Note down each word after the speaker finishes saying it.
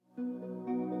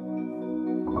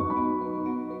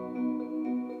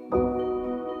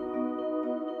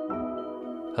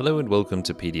Hello and welcome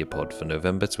to PediaPod for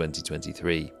November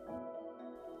 2023.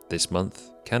 This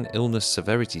month, can illness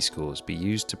severity scores be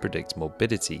used to predict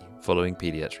morbidity following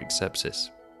pediatric sepsis?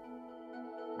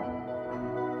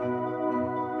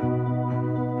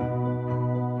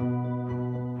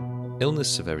 Illness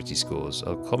severity scores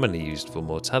are commonly used for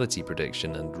mortality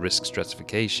prediction and risk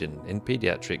stratification in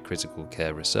pediatric critical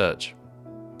care research.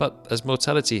 But as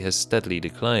mortality has steadily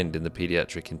declined in the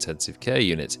pediatric intensive care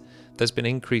unit, there's been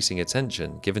increasing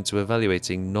attention given to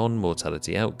evaluating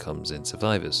non-mortality outcomes in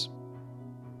survivors.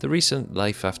 The recent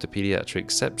Life After Pediatric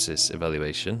Sepsis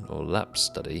Evaluation, or LAPS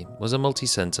study, was a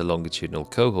multi-centre longitudinal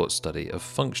cohort study of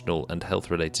functional and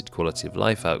health-related quality of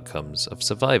life outcomes of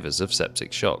survivors of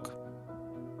septic shock.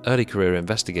 Early career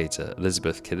investigator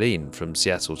Elizabeth Killeen from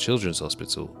Seattle Children's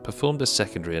Hospital performed a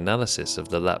secondary analysis of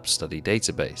the LAPS study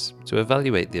database to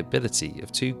evaluate the ability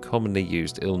of two commonly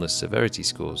used illness severity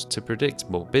scores to predict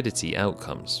morbidity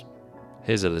outcomes.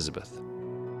 Here's Elizabeth.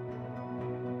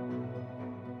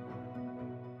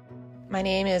 My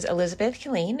name is Elizabeth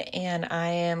Killeen, and I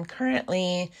am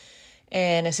currently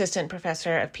an assistant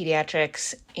professor of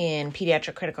pediatrics in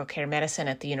pediatric critical care medicine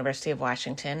at the University of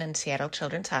Washington and Seattle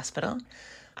Children's Hospital.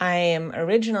 I am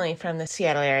originally from the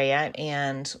Seattle area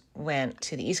and went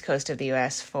to the East Coast of the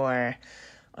U.S. for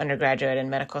undergraduate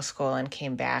and medical school and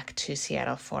came back to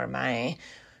Seattle for my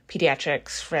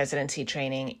pediatrics residency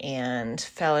training and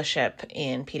fellowship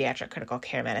in pediatric critical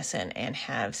care medicine and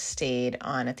have stayed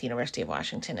on at the University of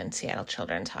Washington and Seattle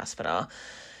Children's Hospital.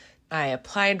 I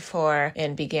applied for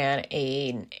and began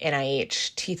a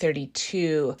NIH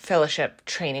T32 fellowship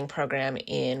training program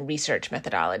in research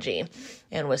methodology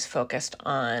and was focused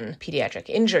on pediatric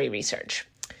injury research.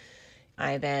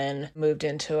 I then moved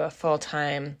into a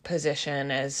full-time position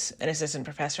as an assistant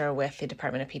professor with the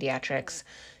Department of Pediatrics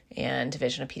and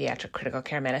Division of Pediatric Critical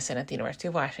Care Medicine at the University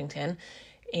of Washington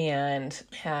and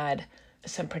had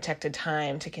some protected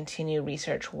time to continue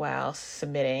research while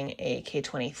submitting a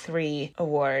K-23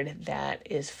 award that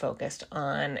is focused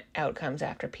on outcomes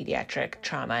after pediatric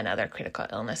trauma and other critical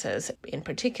illnesses. In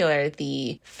particular,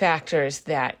 the factors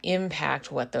that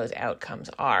impact what those outcomes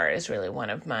are is really one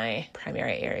of my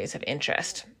primary areas of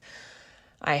interest.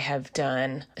 I have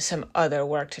done some other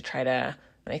work to try to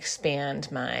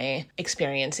expand my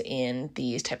experience in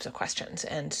these types of questions.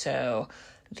 And so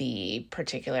the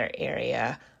particular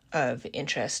area of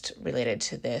interest related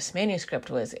to this manuscript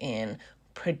was in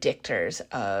predictors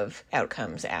of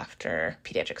outcomes after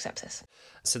pediatric sepsis.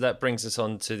 So that brings us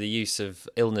on to the use of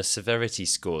illness severity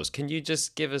scores. Can you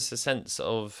just give us a sense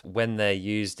of when they're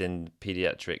used in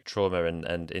pediatric trauma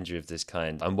and injury of this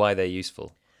kind and why they're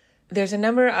useful? There's a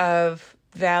number of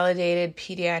validated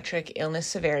pediatric illness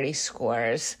severity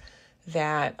scores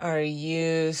that are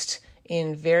used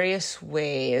in various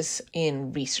ways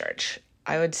in research.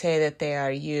 I would say that they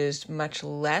are used much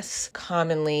less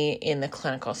commonly in the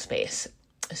clinical space.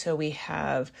 So we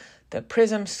have the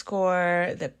PRISM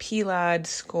score, the PLOD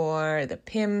score, the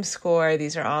PIM score.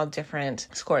 These are all different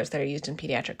scores that are used in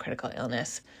pediatric critical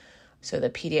illness. So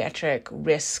the pediatric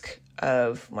risk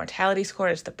of mortality score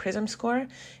is the PRISM score.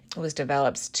 It was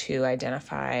developed to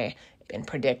identify and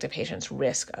predict a patient's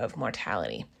risk of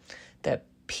mortality. The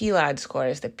PLOD score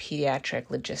is the pediatric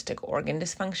logistic organ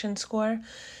dysfunction score.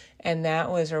 And that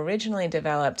was originally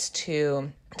developed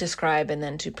to describe and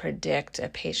then to predict a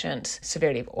patient's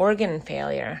severity of organ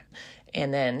failure,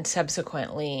 and then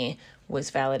subsequently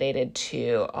was validated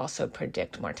to also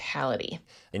predict mortality.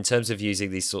 In terms of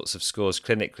using these sorts of scores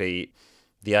clinically,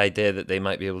 the idea that they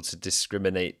might be able to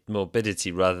discriminate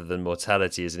morbidity rather than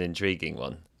mortality is an intriguing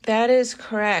one. That is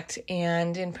correct.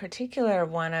 And in particular,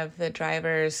 one of the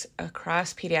drivers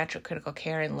across pediatric critical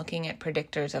care in looking at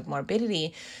predictors of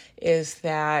morbidity is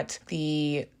that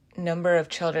the number of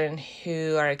children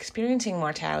who are experiencing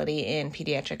mortality in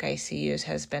pediatric ICUs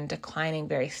has been declining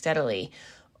very steadily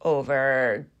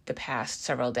over the past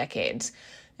several decades.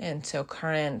 And so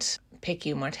current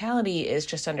PICU mortality is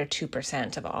just under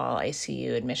 2% of all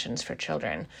ICU admissions for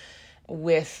children.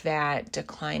 With that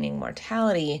declining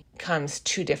mortality comes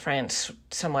two different,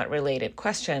 somewhat related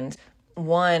questions.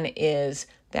 One is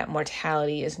that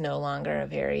mortality is no longer a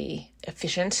very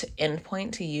efficient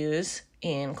endpoint to use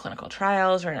in clinical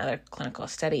trials or in other clinical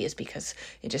studies because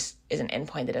it just is an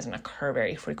endpoint that doesn't occur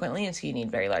very frequently, and so you need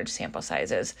very large sample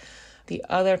sizes. The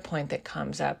other point that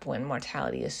comes up when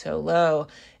mortality is so low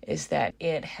is that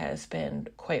it has been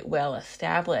quite well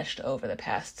established over the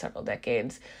past several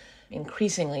decades,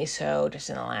 increasingly so just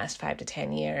in the last 5 to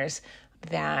 10 years,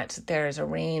 that there's a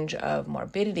range of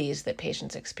morbidities that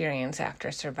patients experience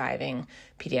after surviving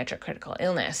pediatric critical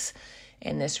illness.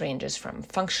 And this ranges from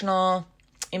functional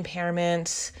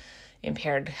impairments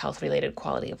impaired health-related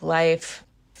quality of life,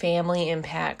 family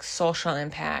impacts, social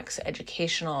impacts,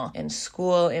 educational and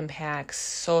school impacts,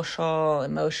 social,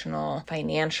 emotional,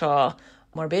 financial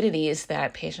morbidities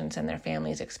that patients and their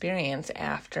families experience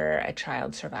after a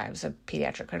child survives a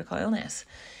pediatric critical illness.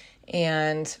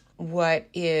 And what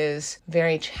is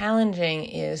very challenging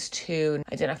is to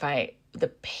identify the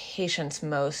patients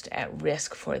most at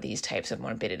risk for these types of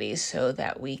morbidities so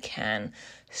that we can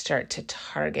start to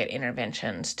target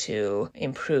interventions to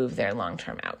improve their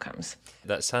long-term outcomes.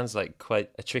 That sounds like quite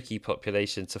a tricky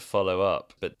population to follow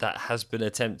up, but that has been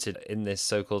attempted in this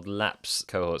so-called LAPS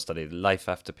cohort study, Life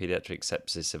After Pediatric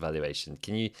Sepsis Evaluation.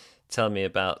 Can you tell me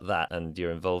about that and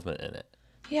your involvement in it?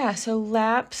 Yeah, so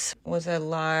LAPS was a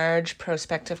large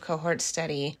prospective cohort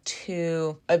study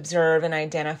to observe and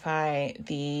identify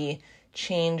the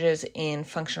changes in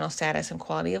functional status and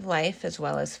quality of life, as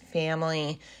well as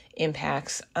family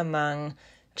impacts among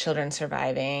children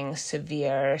surviving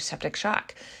severe septic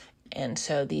shock. And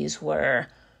so these were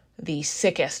the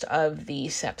sickest of the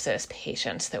sepsis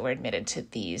patients that were admitted to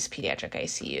these pediatric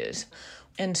ICUs.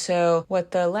 And so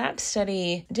what the LAPS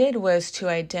study did was to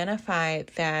identify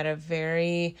that a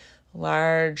very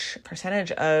large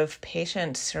percentage of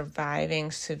patients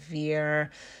surviving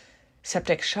severe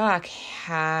septic shock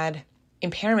had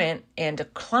impairment and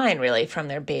decline really from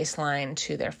their baseline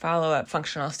to their follow-up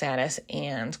functional status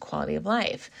and quality of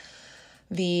life.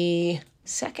 The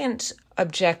second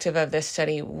objective of this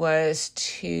study was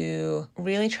to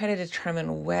really try to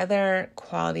determine whether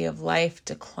quality of life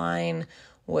decline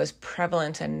was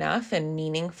prevalent enough and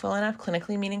meaningful enough,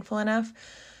 clinically meaningful enough,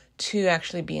 to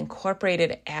actually be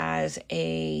incorporated as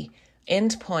a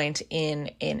endpoint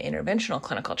in an interventional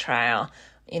clinical trial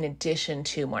in addition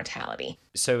to mortality.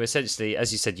 So essentially,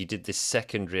 as you said, you did this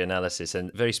secondary analysis,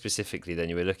 and very specifically then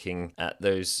you were looking at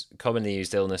those commonly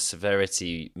used illness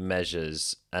severity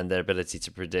measures and their ability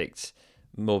to predict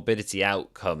morbidity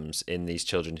outcomes in these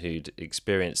children who'd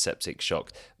experienced septic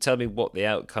shock. Tell me what the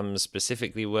outcomes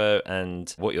specifically were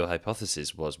and what your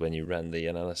hypothesis was when you ran the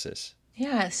analysis.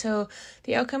 Yeah, so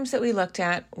the outcomes that we looked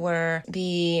at were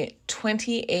the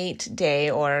 28-day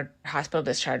or hospital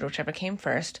discharge, whichever came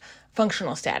first,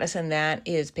 functional status, and that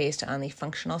is based on the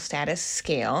functional status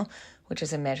scale, which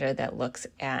is a measure that looks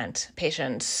at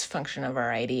patients' function a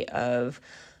variety of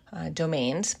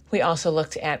domains. We also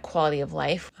looked at quality of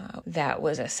life that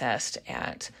was assessed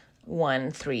at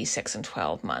 1, 3, 6, and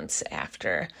 12 months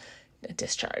after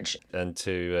discharge. And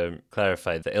to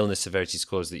clarify, the illness severity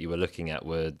scores that you were looking at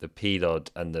were the PEDOD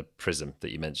and the PRISM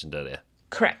that you mentioned earlier.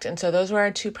 Correct. And so those were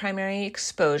our two primary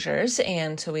exposures.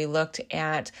 And so we looked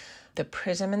at the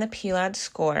PRISM and the PELOD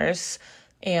scores.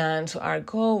 And our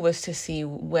goal was to see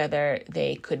whether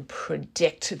they could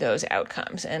predict those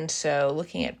outcomes. And so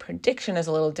looking at prediction is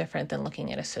a little different than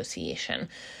looking at association.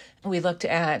 We looked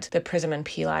at the PRISM and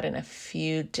PELOD in a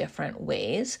few different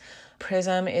ways.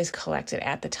 PRISM is collected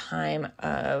at the time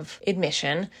of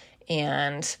admission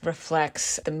and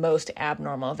reflects the most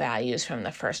abnormal values from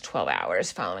the first 12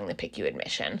 hours following the PICU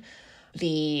admission.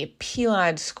 The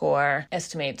PELOD score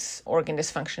estimates organ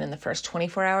dysfunction in the first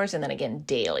 24 hours and then again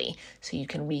daily. So you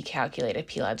can recalculate a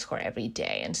PELOD score every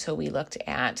day. And so we looked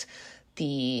at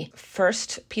the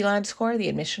first PELOD score, the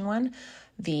admission one,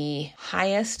 the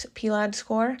highest PELOD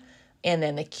score, and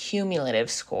then the cumulative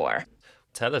score.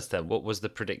 Tell us then, what was the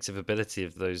predictive ability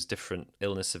of those different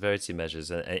illness severity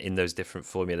measures in those different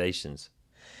formulations?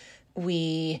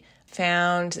 We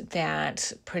found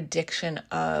that prediction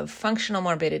of functional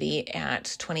morbidity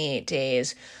at 28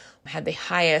 days had the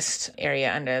highest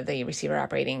area under the receiver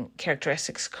operating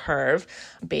characteristics curve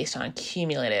based on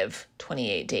cumulative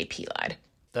 28-day PELOD.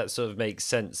 That sort of makes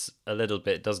sense a little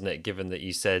bit, doesn't it, given that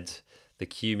you said the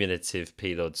cumulative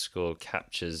PELOD score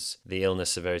captures the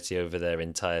illness severity over their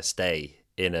entire stay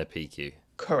in a PICU.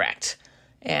 Correct.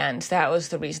 And that was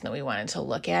the reason that we wanted to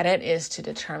look at it, is to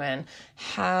determine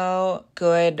how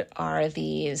good are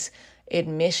these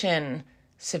admission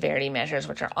severity measures,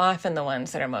 which are often the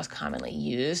ones that are most commonly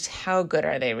used, how good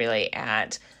are they really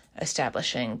at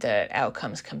establishing the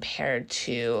outcomes compared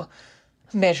to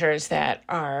measures that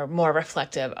are more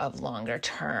reflective of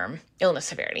longer-term illness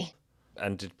severity.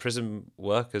 And did PRISM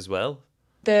work as well?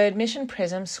 The admission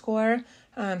PRISM score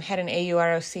had an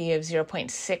AUROC of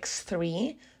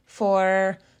 0.63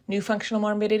 for new functional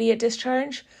morbidity at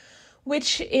discharge,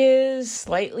 which is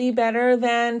slightly better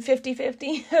than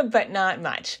 50-50, but not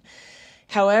much.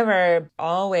 However,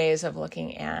 all ways of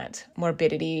looking at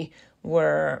morbidity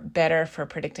were better for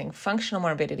predicting functional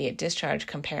morbidity at discharge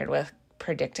compared with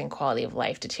predicting quality of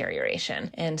life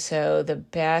deterioration. And so the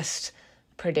best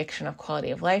prediction of quality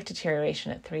of life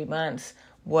deterioration at 3 months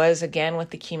was again with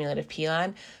the cumulative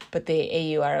PLOD, but the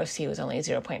AUROC was only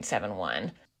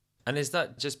 0.71. And is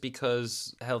that just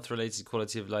because health-related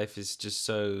quality of life is just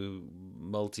so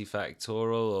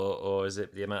multifactorial, or is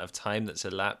it the amount of time that's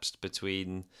elapsed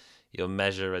between your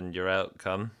measure and your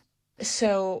outcome?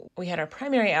 So we had our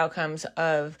primary outcomes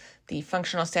of the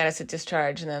functional status at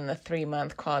discharge and then the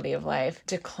 3-month quality of life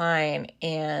decline.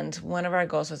 And one of our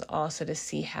goals was also to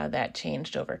see how that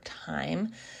changed over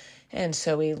time. And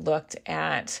so we looked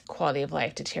at quality of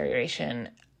life deterioration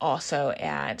also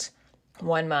at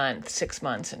 1 month, 6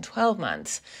 months, and 12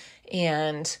 months.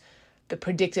 And the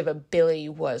predictive ability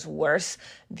was worse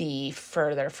the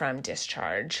further from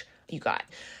discharge you got.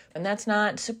 And that's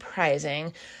not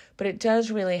surprising, but it does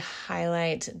really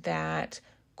highlight that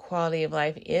quality of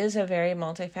life is a very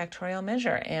multifactorial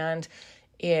measure, and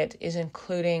it is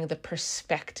including the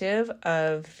perspective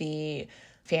of the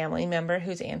family member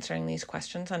who's answering these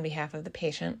questions on behalf of the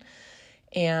patient.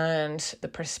 And the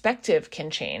perspective can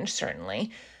change,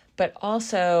 certainly, but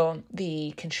also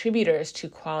the contributors to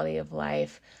quality of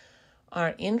life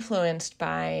are influenced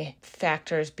by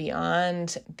factors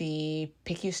beyond the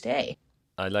PICU stay.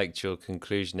 I liked your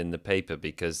conclusion in the paper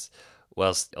because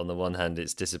whilst on the one hand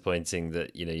it's disappointing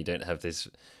that you don't have this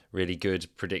really good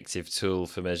predictive tool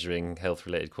for measuring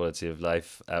health-related quality of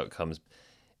life outcomes,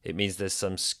 it means there's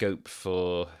some scope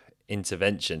for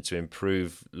intervention to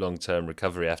improve long-term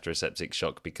recovery after a septic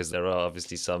shock, because there are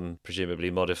obviously some presumably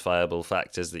modifiable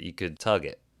factors that you could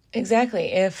target.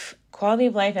 Exactly. If quality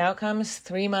of life outcomes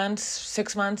 3 months,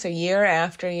 6 months, a year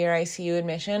after your ICU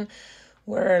admission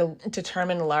were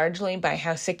determined largely by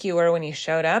how sick you were when you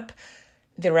showed up,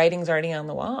 the writing's already on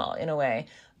the wall in a way.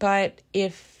 But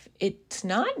if it's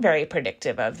not very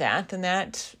predictive of that, then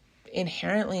that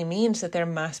inherently means that there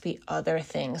must be other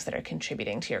things that are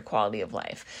contributing to your quality of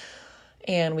life.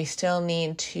 And we still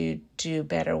need to do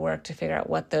better work to figure out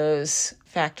what those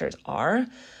factors are,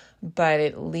 but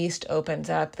it at least opens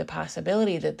up the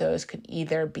possibility that those could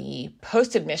either be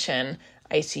post-admission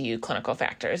ICU clinical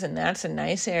factors, and that's a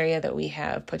nice area that we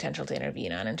have potential to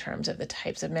intervene on in terms of the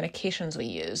types of medications we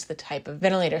use, the type of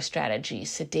ventilator strategy,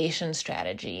 sedation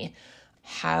strategy,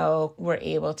 how we're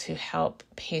able to help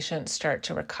patients start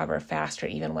to recover faster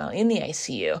even while in the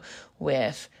ICU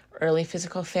with early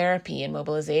physical therapy and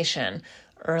mobilization,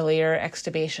 earlier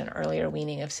extubation, earlier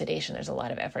weaning of sedation. There's a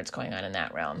lot of efforts going on in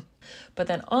that realm. But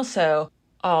then also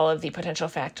all of the potential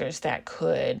factors that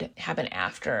could happen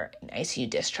after an ICU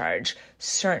discharge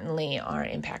certainly are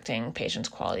impacting patients'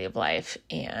 quality of life,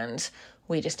 and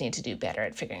we just need to do better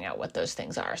at figuring out what those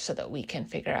things are so that we can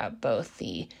figure out both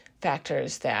the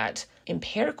factors that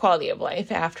impair quality of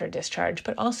life after discharge,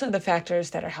 but also the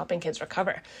factors that are helping kids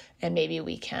recover. And maybe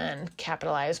we can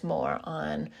capitalize more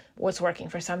on what's working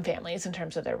for some families in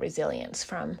terms of their resilience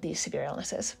from these severe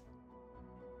illnesses.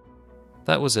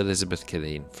 That was Elizabeth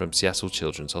Killeen from Seattle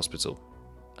Children's Hospital.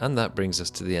 And that brings us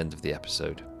to the end of the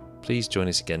episode. Please join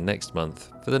us again next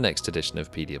month for the next edition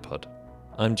of Pediapod.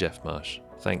 I'm Jeff Marsh.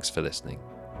 Thanks for listening.